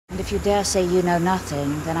if you dare say you know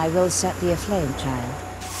nothing, then I will set thee aflame, child.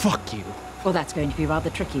 Fuck you. Well, that's going to be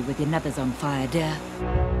rather tricky with your nethers on fire, dear.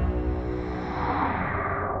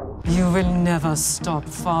 You will never stop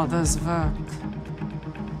Father's work.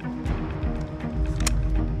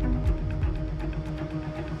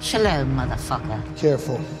 Shalom, motherfucker.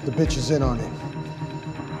 Careful, the bitch is in on it.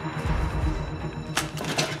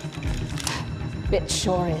 Bitch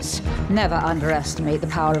sure is. Never underestimate the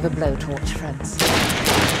power of a blowtorch, friends.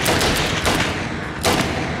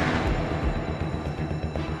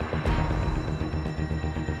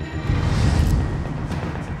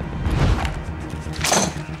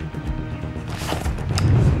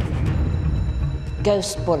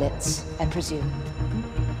 Ghost bullets, I presume.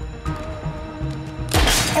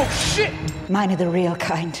 Oh, shit! Mine are the real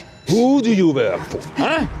kind. Who do you work for?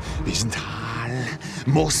 Huh? Vigilante,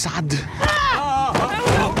 Mossad.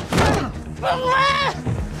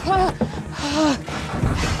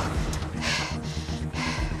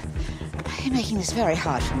 You're making this very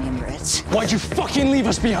hard for me, Moritz. Why'd you fucking leave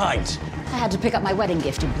us behind? I had to pick up my wedding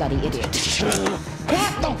gift, you bloody idiot. Stop!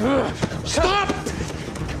 Fuck!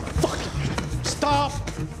 Stop!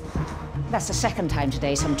 That's the second time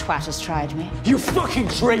today some twat has tried me. You fucking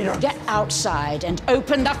traitor! Get outside and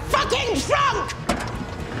open the fucking trunk!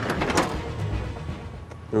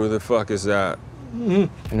 Who the fuck is that? I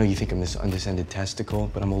know you think I'm this undescended testicle,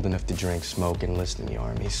 but I'm old enough to drink, smoke, and enlist in the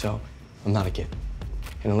army, so I'm not a kid.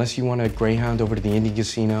 And unless you want to Greyhound over to the Indian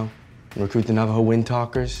casino and recruit the Navajo Wind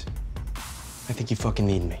Talkers, I think you fucking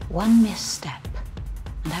need me. One misstep,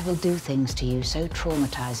 and I will do things to you so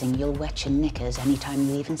traumatizing you'll wet your knickers anytime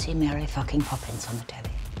you even see Mary fucking Poppins on the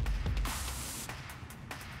telly.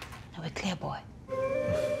 Now we're clear, boy.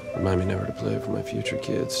 Remind me never to play for my future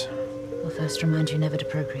kids. Well, first remind you never to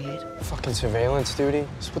procreate. Fucking surveillance duty?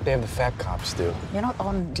 That's what they have the fat cops do. You're not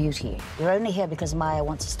on duty. You're only here because Maya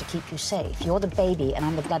wants us to keep you safe. You're the baby and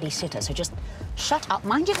I'm the bloody sitter, so just shut up,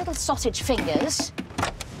 mind your little sausage fingers,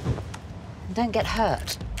 and don't get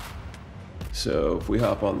hurt. So if we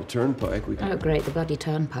hop on the turnpike, we can... Oh, great, the bloody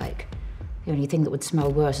turnpike. The only thing that would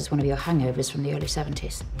smell worse is one of your hangovers from the early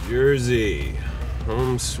 70s. Jersey.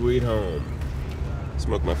 Home sweet home.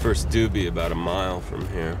 Smoked my first doobie about a mile from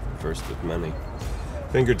here. First of many.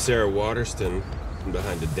 Fingered Sarah Waterston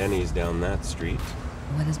behind a Denny's down that street.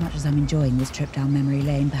 Well, as much as I'm enjoying this trip down memory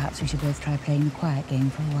lane, perhaps we should both try playing the quiet game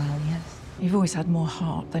for a while, yes? You've always had more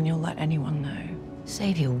heart than you'll let anyone know.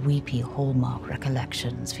 Save your weepy Hallmark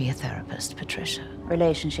recollections for your therapist, Patricia.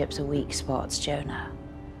 Relationships are weak spots, Jonah.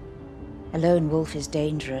 A lone wolf is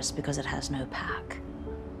dangerous because it has no pack.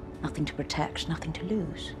 Nothing to protect, nothing to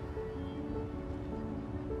lose.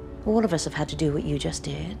 All of us have had to do what you just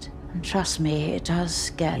did. And trust me, it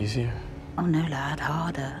does get... Easier? Oh no, lad,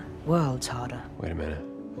 harder. Worlds harder. Wait a minute.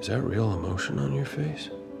 Is that real emotion on your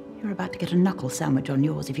face? You're about to get a knuckle sandwich on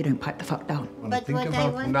yours if you don't pipe the fuck down. But think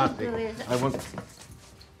about nothing. I want...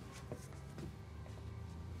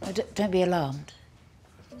 Oh, don't be alarmed.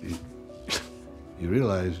 You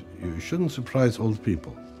realize you shouldn't surprise old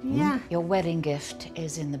people. Yeah. Your wedding gift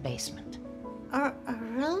is in the basement.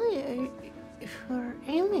 Really? For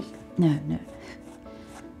Amy? No.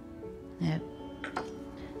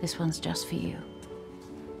 This one's just for you.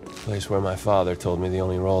 Place where my father told me the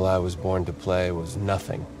only role I was born to play was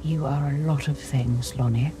nothing. You are a lot of things,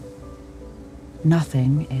 Lonnie.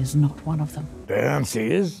 Nothing is not one of them. The answer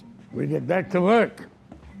is, we get back to work.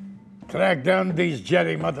 Track down these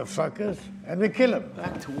Jerry motherfuckers, and we kill them.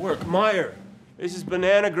 Back to work. Meyer, this is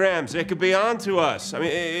bananagrams. They could be on to us. I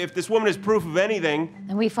mean, if this woman is proof of anything...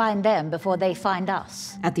 And we find them before they find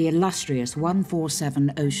us. At the illustrious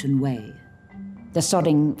 147 Ocean Way. The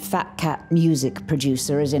sodding fat cat music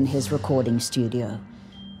producer is in his recording studio.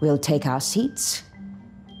 We'll take our seats,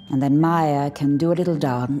 and then Maya can do a little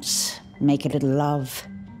dance, make a little love,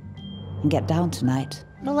 and get down tonight.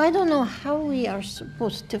 Well, I don't know how we are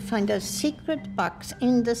supposed to find a secret box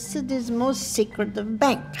in the city's most secret of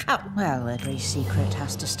bank. How? Well, every secret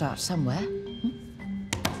has to start somewhere.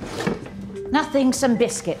 Nothing some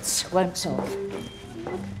biscuits won't solve.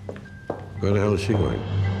 Where the hell is she going?